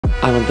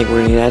I don't think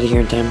we're gonna get out of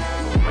here in time.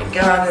 Oh my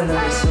god, and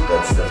then we still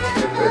got stuff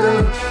to get rid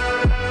of.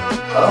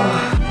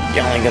 Oh.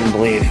 You're only gonna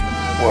believe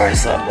where I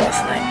slept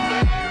last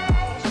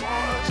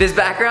night. This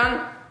background,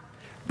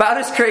 about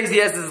as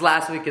crazy as this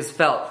last week has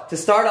felt. To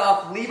start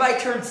off, Levi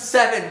turned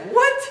 7.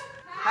 What?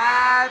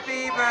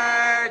 Happy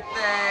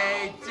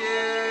birthday to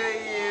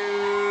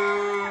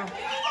you.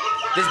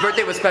 This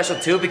birthday was special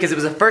too because it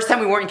was the first time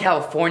we weren't in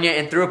California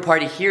and threw a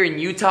party here in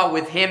Utah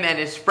with him and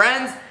his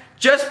friends,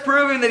 just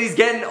proving that he's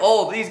getting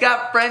old. He's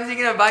got friends he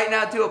can invite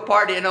now to a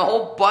party and a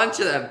whole bunch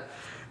of them.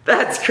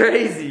 That's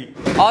crazy.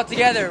 All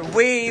together,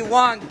 we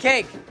want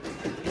cake.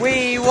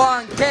 We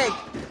want cake.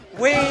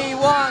 We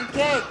want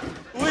cake.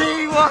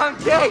 We want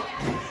cake.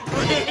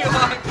 We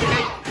want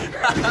cake.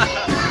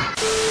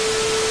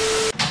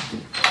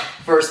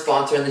 First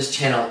sponsor on this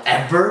channel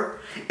ever,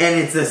 and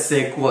it's a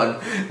sick one.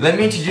 Let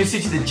me introduce you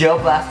to the Gel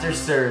Blaster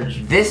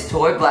Surge. This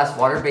toy blasts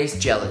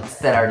water-based gelatin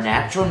that are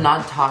natural,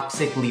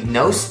 non-toxic, leave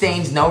no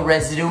stains, no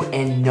residue,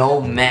 and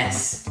no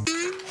mess.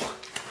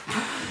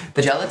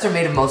 The gelatin are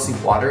made of mostly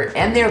water,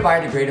 and they are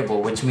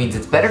biodegradable, which means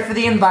it's better for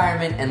the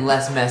environment and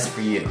less mess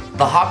for you.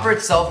 The hopper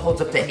itself holds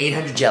up to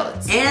 800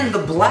 gelatins. And the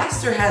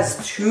blaster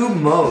has 2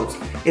 modes.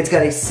 It's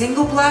got a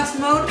single blast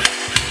mode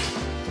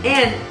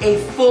and a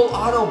full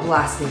auto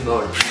blasting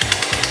mode.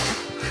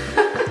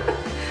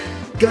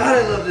 God,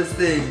 I love this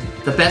thing.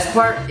 The best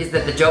part is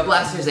that the Gel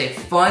Blaster is a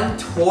fun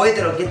toy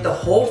that'll get the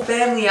whole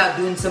family out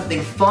doing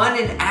something fun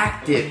and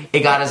active.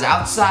 It got us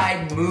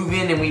outside,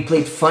 moving, and we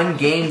played fun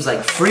games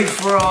like Free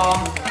For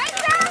All,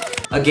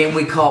 a game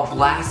we call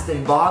Blast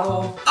and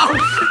Bottle. Oh.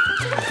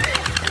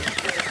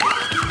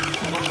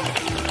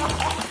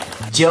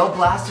 Gel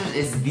Blasters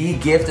is the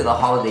gift of the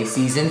holiday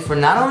season for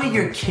not only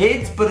your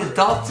kids, but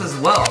adults as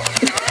well.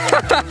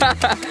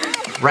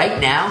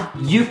 Right now,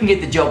 you can get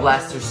the Gel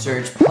Blaster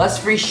Surge plus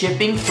free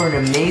shipping for an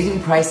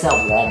amazing price at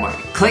Walmart.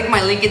 Click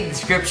my link in the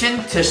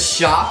description to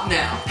shop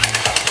now.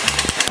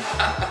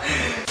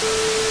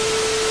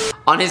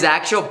 On his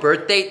actual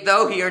birth date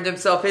though, he earned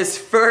himself his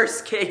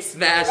first cake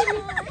smash.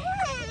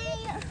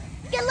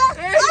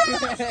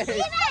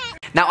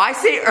 Now I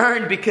say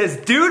earned because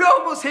dude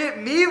almost hit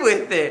me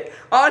with it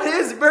on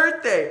his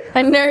birthday.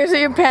 I never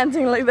see you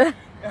panting like that.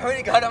 I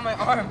already got on my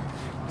arm.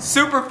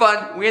 Super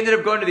fun. We ended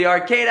up going to the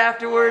arcade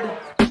afterward.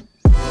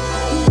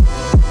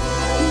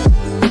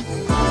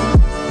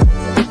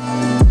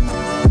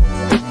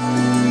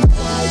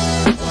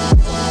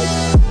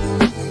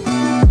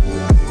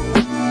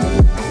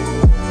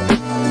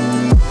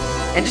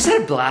 And just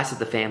had a blast with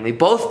the family.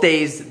 Both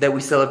days that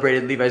we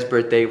celebrated Levi's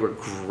birthday were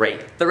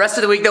great. The rest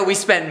of the week though we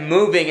spent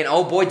moving, and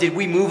oh boy did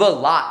we move a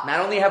lot.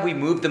 Not only have we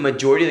moved the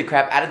majority of the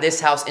crap out of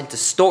this house into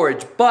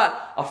storage,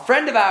 but a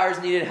friend of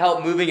ours needed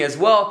help moving as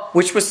well,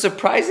 which was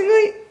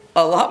surprisingly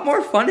a lot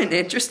more fun and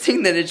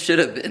interesting than it should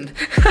have been.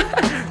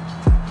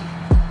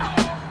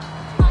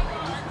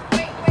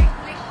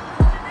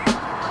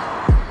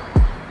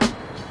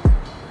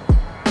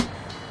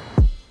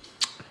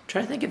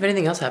 Trying to think if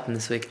anything else happened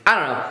this week. I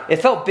don't know. It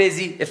felt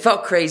busy. It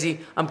felt crazy.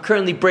 I'm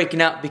currently breaking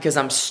out because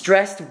I'm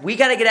stressed. We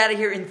gotta get out of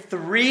here in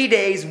 3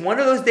 days. One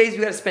of those days we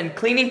gotta spend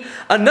cleaning.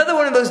 Another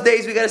one of those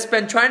days we gotta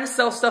spend trying to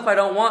sell stuff I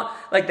don't want,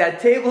 like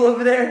that table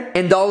over there.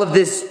 And all of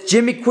this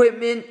gym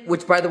equipment,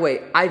 which by the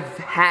way, I've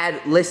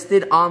had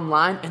listed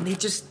online, and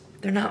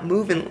they're not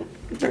moving.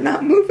 They're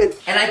not moving.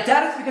 And I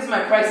doubt it's because of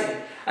my pricing.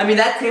 I mean,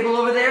 that table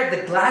over there,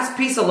 the glass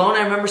piece alone,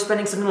 I remember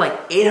spending something like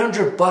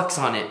 800 bucks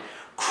on it.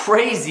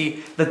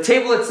 Crazy. The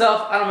table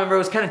itself, I don't remember, it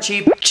was kind of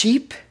cheap.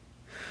 Cheap?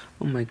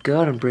 Oh my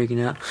god, I'm breaking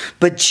out.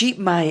 But cheap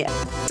my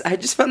ass. I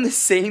just found the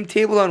same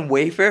table on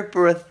Wayfair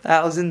for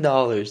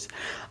 $1,000.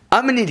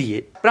 I'm an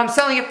idiot. But I'm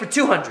selling it for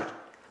 $200.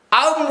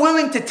 I'm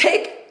willing to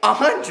take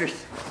 $100.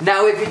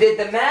 Now if you did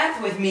the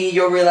math with me,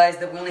 you'll realize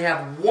that we only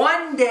have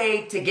 1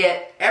 day to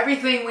get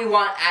everything we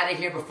want out of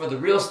here before the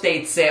real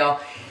estate sale.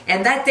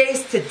 And that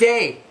day's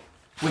today,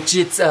 which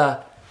it's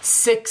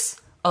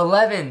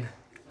 6:11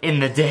 in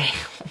the day.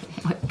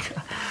 Oh my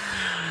god.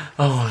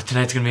 Oh,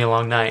 tonight's gonna be a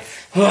long night.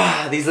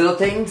 These little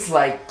things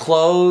like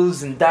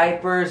clothes and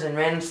diapers and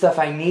random stuff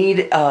I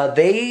need,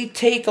 they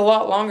take a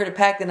lot longer to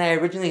pack than I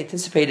originally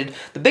anticipated.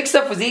 The big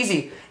stuff was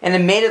easy, and it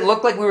made it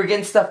look like we were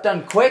getting stuff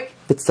done quick.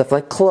 It's stuff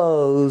like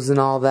clothes and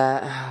all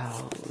that.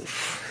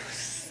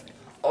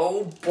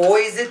 Oh boy,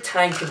 is it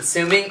time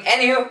consuming.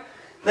 Anywho,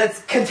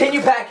 let's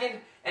continue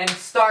packing and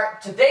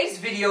start today's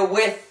video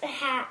with a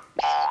hat.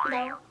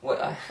 No. What,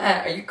 a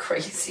hat? Are you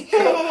crazy?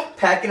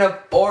 Packing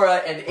up Aura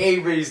and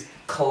Avery's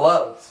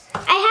clothes. I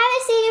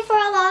haven't seen it for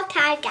a long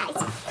time, guys.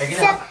 Are you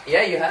gonna,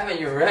 yeah, you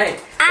haven't, you're right.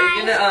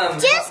 I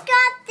just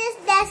got this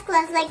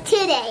necklace like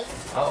today.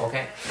 Oh,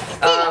 okay.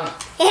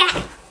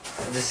 Yeah.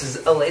 This is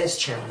Alea's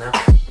channel now.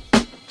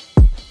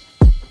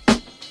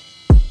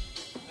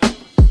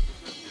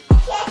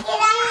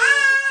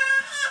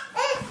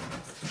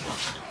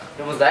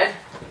 You almost died?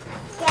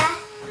 Yeah.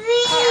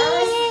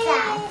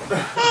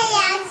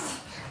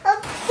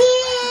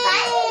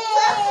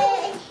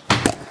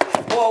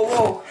 Whoa,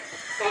 whoa.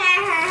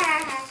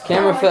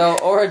 Camera fell,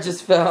 Aura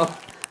just fell.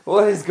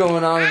 What is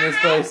going on in this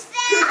place?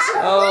 Good job.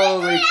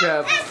 Holy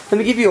crap. Let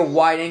me give you a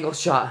wide angle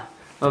shot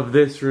of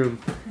this room.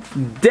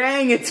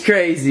 Dang, it's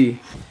crazy.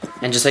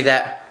 And just like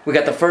that, we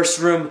got the first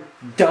room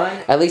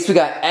done. At least we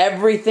got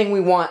everything we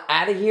want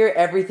out of here.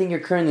 Everything you're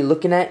currently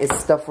looking at is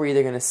stuff we're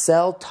either gonna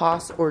sell,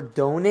 toss, or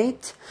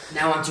donate.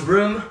 Now on to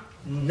room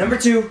number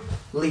 2,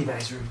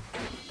 Levi's room.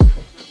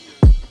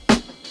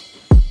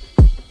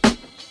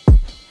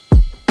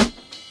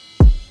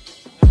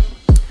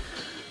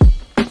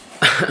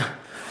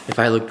 If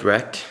I looked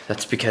wrecked,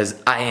 that's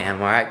because I am,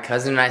 alright?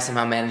 Cousin and I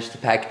somehow managed to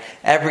pack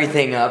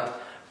everything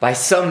up by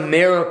some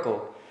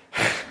miracle.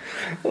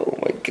 Oh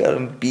my god,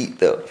 I'm beat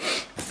though.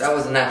 That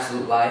was an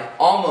absolute lie.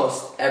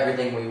 Almost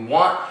everything we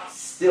want.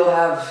 Still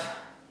have,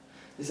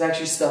 there's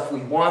actually stuff we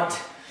want.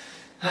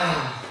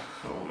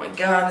 Oh my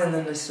god, and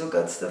then I still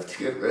got stuff to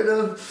get rid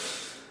of.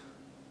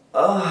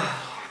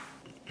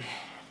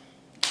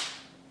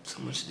 So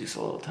much to do,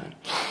 so little time.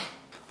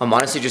 I'm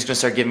honestly just gonna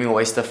start giving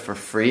away stuff for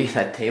free,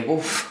 that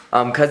table.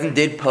 Cousin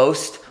did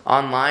post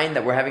online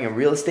that we're having a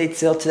real estate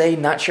sale today.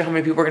 Not sure how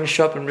many people are gonna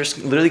show up. I'm just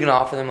literally gonna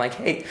offer them like,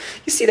 hey,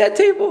 you see that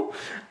table?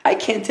 I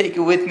can't take it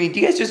with me. Do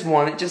you guys just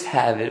want it? Just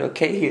have it,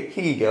 okay?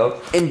 Here you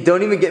go. And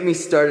don't even get me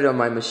started on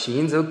my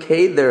machines,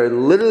 okay? They're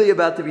literally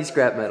about to be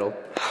scrap metal.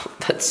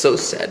 That's so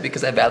sad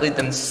because I valued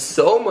them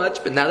so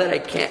much, but now that I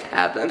can't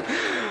have them,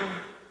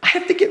 I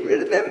have to get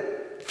rid of them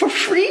for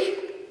free?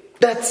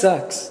 That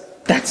sucks.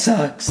 That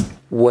sucks.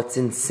 What's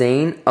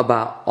insane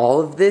about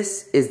all of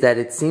this is that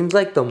it seems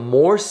like the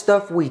more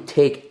stuff we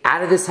take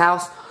out of this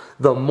house,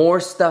 the more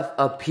stuff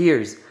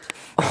appears.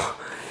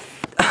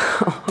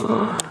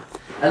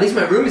 At least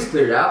my room is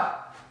cleared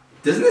out.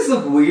 Doesn't this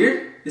look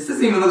weird? This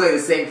doesn't even look like the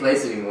same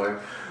place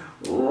anymore.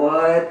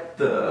 What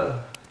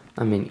the?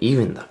 I mean,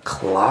 even the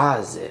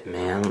closet,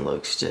 man,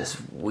 looks just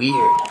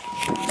weird.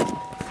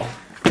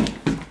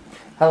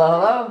 Hello,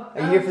 hello?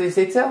 Are you here for the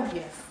estate sale?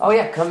 Yes. Oh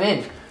yeah, come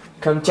in.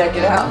 Come check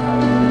it out.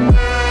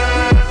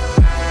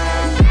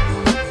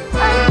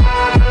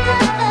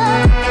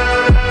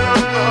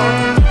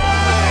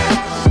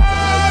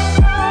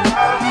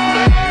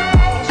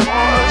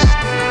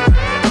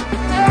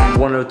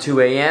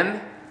 1:02 a.m.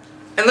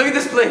 And look at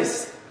this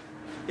place.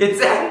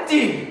 It's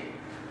empty.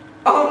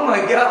 Oh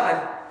my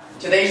god.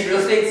 Today's real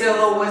estate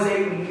sale was a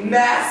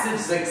massive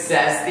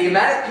success. The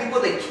amount of people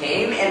that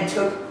came and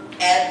took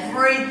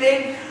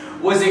everything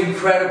was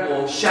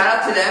incredible. Shout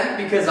out to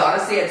them because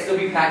honestly I'd still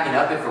be packing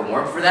up if it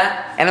weren't for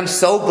that. And I'm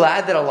so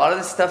glad that a lot of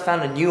this stuff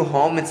found a new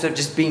home instead of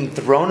just being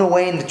thrown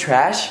away in the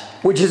trash,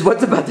 which is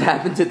what's about to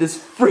happen to this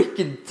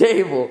freaking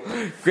table.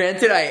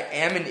 Granted, I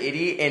am an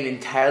idiot and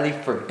entirely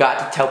forgot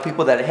to tell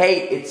people that,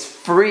 hey, it's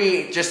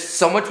free. Just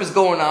so much was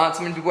going on.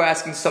 So many people were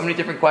asking so many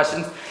different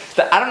questions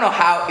that I don't know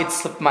how it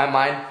slipped my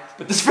mind.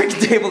 But this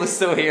freaking table is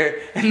still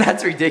here, and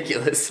that's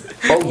ridiculous.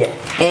 Oh yeah,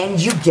 and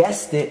you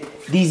guessed it.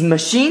 These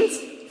machines,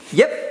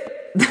 yep.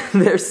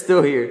 They're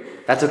still here.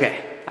 That's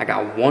okay. I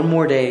got one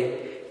more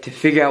day to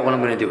figure out what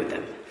I'm gonna do with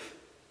them.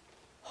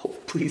 Oh,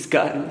 please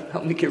God,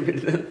 help me get rid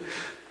of them.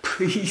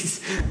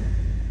 Please.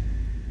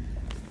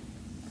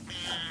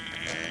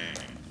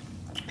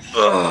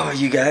 Oh,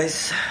 you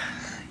guys.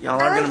 Y'all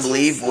aren't gonna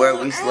believe where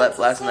we slept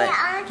last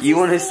night. You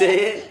wanna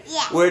say it?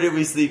 Yeah. Where did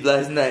we sleep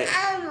last night?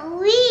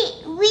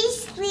 We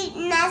sleep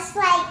nest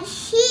right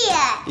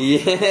here.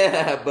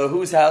 Yeah, but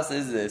whose house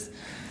is this?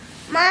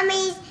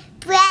 Mommy's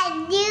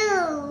brand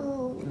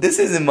new. This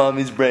isn't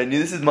Mommy's brand new.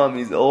 This is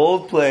Mommy's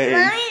old place.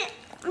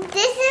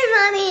 This is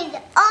Mommy's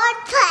old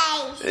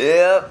place.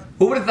 Yep.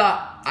 Who would have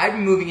thought I'd be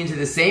moving into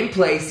the same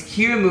place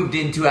Kira moved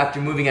into after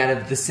moving out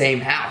of the same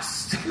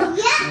house?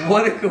 Yeah.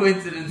 What a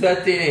coincidence,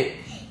 that didn't.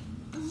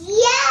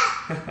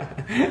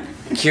 Yeah.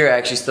 Kira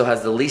actually still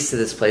has the lease to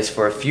this place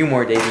for a few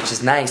more days, which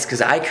is nice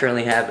because I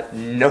currently have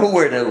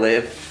nowhere to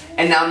live.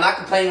 And now I'm not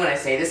complaining when I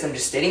say this, I'm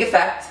just stating a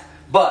fact.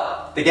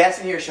 But the gas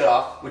in here shut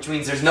off, which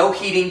means there's no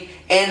heating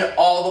and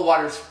all the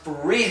water's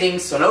freezing,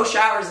 so no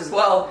showers as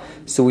well.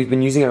 So we've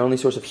been using our only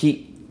source of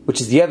heat,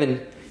 which is the oven,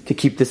 to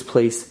keep this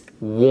place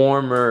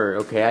warmer,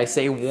 okay? I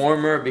say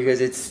warmer because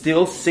it's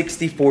still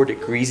 64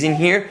 degrees in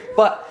here,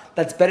 but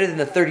that's better than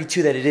the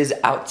 32 that it is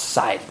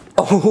outside.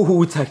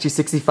 Oh, it's actually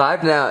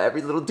 65 now.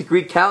 Every little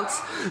degree counts,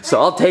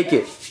 so I'll take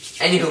it.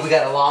 Anywho, we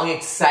got a long,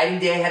 exciting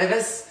day ahead of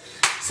us,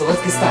 so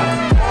let's get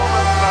started.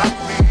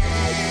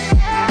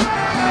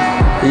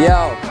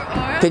 Yo,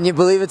 can you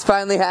believe it's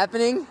finally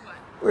happening?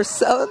 We're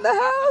selling the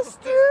house,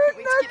 dude.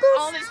 We get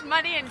all this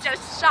money and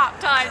just shop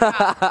time.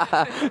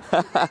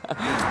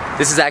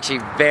 This is actually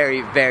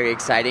very, very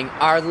exciting.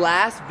 Our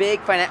last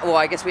big financial, well,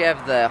 I guess we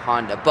have the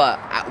Honda, but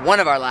one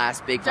of our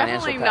last big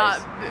financial Definitely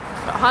not.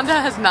 Honda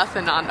has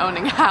nothing on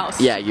owning a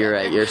house. Yeah, you're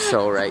right. You're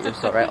so right. You're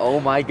so right. Oh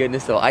my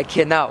goodness, though. I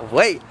cannot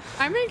wait.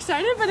 I'm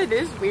excited, but it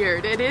is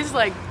weird. It is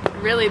like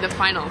really the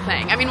final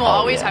thing. I mean, we'll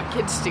always have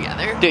kids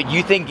together. Dude,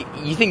 you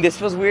think this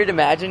feels weird?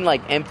 Imagine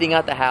like emptying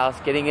out the house,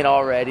 getting it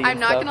all ready. I'm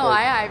not gonna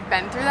lie, I've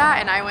been through that,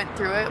 and I went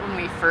through it when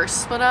we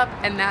first split up,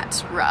 and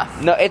that's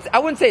rough. No, I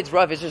wouldn't say it's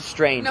rough. It's just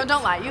strange. No,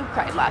 don't lie. You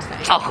cried last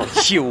night. Oh,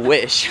 you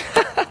wish.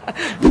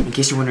 In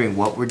case you're wondering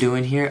what we're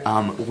doing here,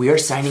 we are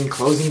signing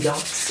closing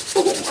docs.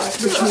 Oh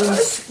Which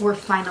means we're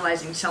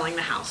finalizing selling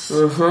the house.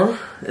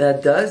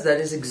 That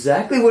is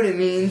exactly what it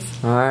means.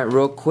 All right,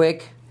 real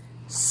quick.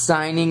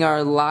 Signing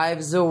our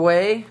lives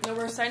away. No,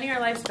 we're signing our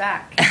lives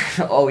back.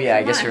 Oh yeah,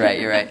 I guess you're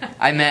right.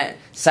 I meant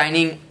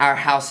signing our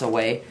house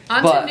away.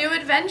 On to new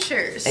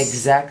adventures.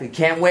 Exactly.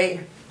 Can't wait.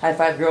 High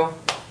five, girl.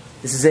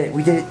 This is it.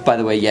 We did it. By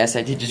the way, yes,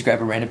 I did just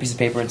grab a random piece of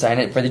paper and sign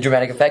it for the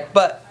dramatic effect,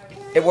 but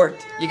it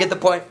worked. You get the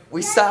point.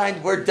 We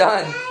signed. We're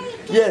done.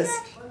 Yes.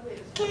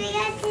 Can we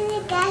go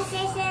to the gas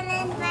station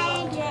and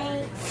buy a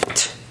drink?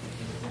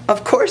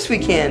 Of course we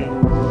can.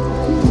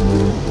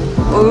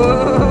 Ooh,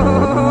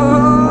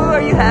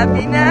 are you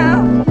happy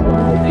now?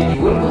 Dude,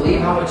 you wouldn't believe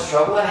how much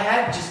trouble I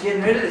had just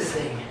getting rid of this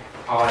thing.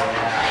 Oh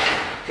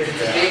yeah. Because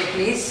it's a big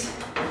piece.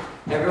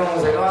 Everyone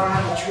was like, oh, I don't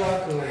have a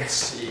truck. Let's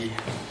see.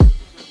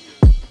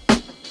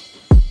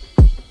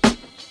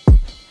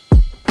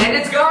 And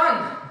it's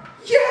gone.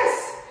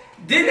 Yes.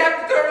 Didn't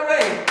have to throw it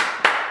away.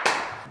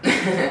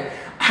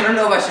 I don't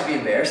know if I should be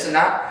embarrassed or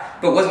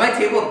not, but was my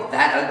table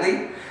that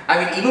ugly?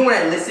 I mean, even when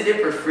I listed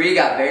it for free,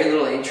 got very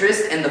little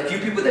interest, and the few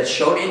people that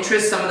showed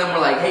interest, some of them were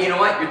like, hey, you know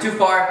what, you're too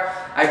far,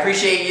 I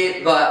appreciate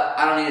it, but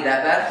I don't need it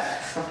that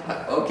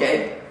bad.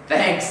 Okay,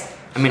 thanks.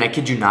 I mean, I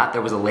kid you not,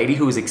 there was a lady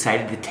who was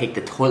excited to take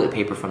the toilet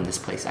paper from this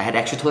place. I had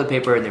extra toilet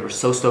paper, and they were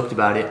so stoked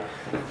about it.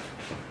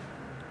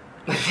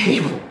 My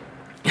table.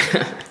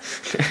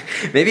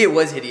 Maybe it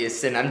was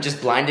hideous and I'm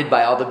just blinded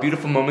by all the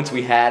beautiful moments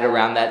we had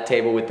around that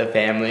table with the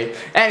family.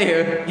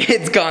 Anywho,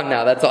 it's gone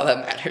now, that's all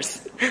that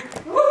matters.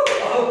 Woo!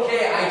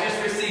 Okay, I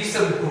just received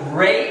some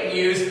great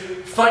news.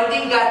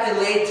 Funding got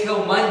delayed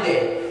till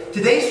Monday.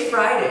 Today's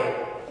Friday.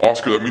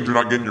 Oscar, that means you're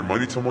not getting your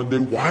money till Monday?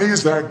 Why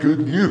is that good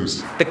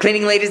news? The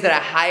cleaning ladies that I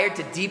hired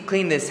to deep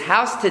clean this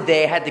house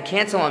today had to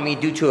cancel on me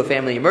due to a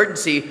family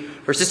emergency.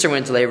 Her sister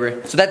went into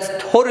labor, so that's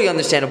totally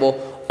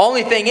understandable.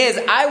 Only thing is,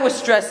 I was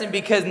stressing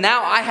because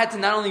now I had to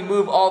not only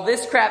move all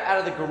this crap out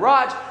of the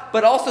garage,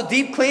 but also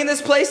deep clean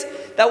this place.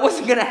 That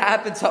wasn't gonna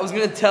happen, so I was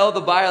gonna tell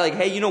the buyer like,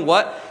 hey, you know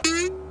what?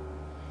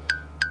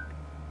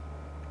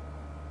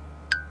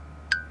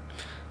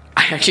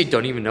 I actually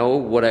don't even know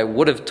what I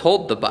would have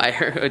told the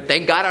buyer.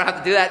 Thank God I don't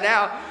have to do that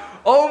now.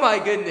 Oh my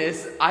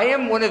goodness, I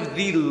am one of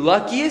the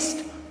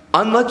luckiest,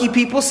 unlucky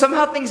people.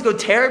 Somehow things go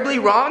terribly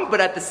wrong, but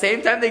at the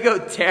same time they go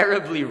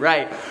terribly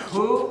right.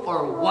 Who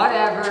or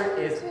whatever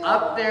is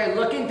up there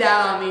looking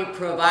down on me,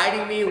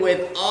 providing me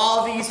with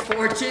all these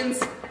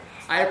fortunes,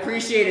 I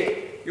appreciate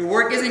it. Your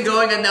work isn't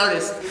going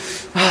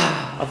unnoticed.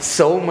 I'm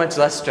so much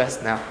less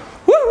stressed now.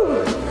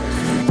 Woo!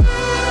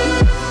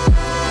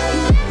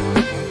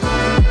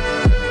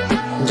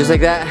 And just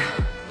like that,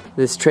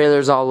 this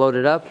trailer's all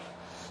loaded up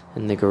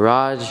and the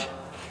garage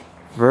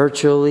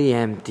virtually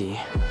empty.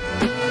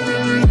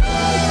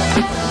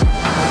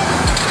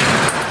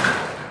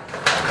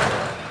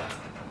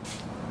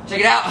 Check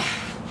it out.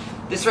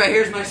 This right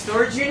here is my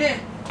storage unit,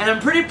 and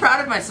I'm pretty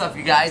proud of myself,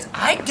 you guys.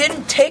 I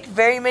didn't take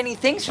very many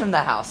things from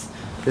the house.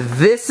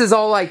 This is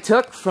all I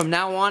took. From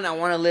now on, I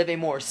want to live a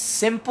more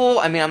simple,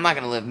 I mean, I'm not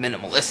going to live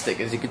minimalistic.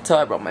 As you can tell,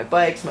 I brought my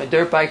bikes, my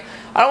dirt bike.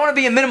 I don't want to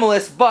be a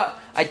minimalist, but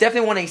I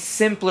definitely want a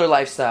simpler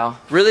lifestyle.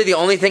 Really, the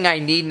only thing I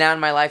need now in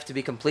my life to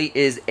be complete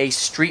is a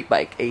street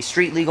bike, a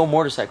street legal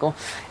motorcycle,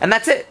 and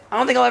that's it. I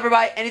don't think I'll ever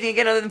buy anything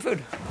again other than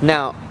food.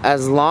 Now,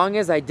 as long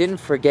as I didn't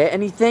forget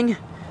anything,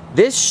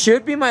 this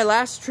should be my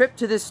last trip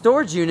to this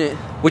storage unit,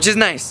 which is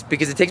nice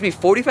because it takes me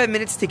 45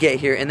 minutes to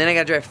get here and then I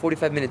gotta drive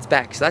 45 minutes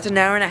back. So that's an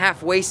hour and a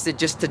half wasted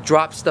just to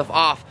drop stuff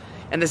off,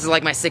 and this is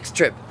like my 6th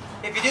trip.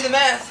 If you do the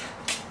math,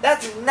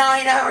 that's 9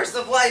 hours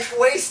of life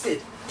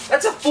wasted.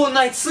 That's a full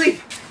night's sleep.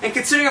 And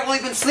considering I've only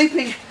been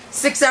sleeping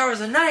 6 hours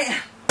a night,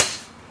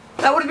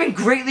 that would have been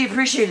greatly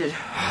appreciated.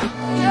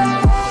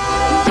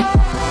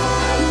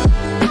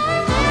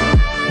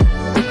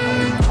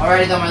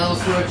 Alrighty though, my little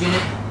storage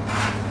unit.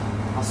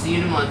 I'll see you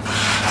in a month.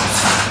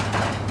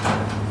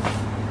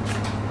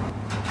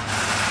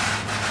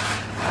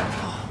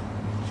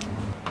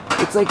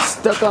 It's like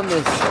stuck on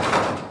this.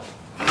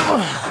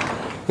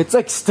 It's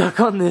like stuck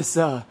on this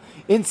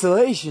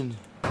insulation.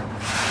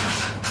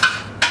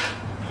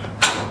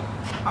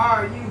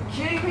 Are you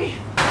kidding me?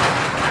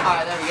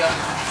 Alright, there we go.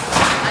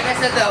 Like I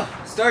said though,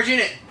 storage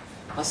unit.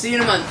 I'll see you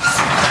in a month.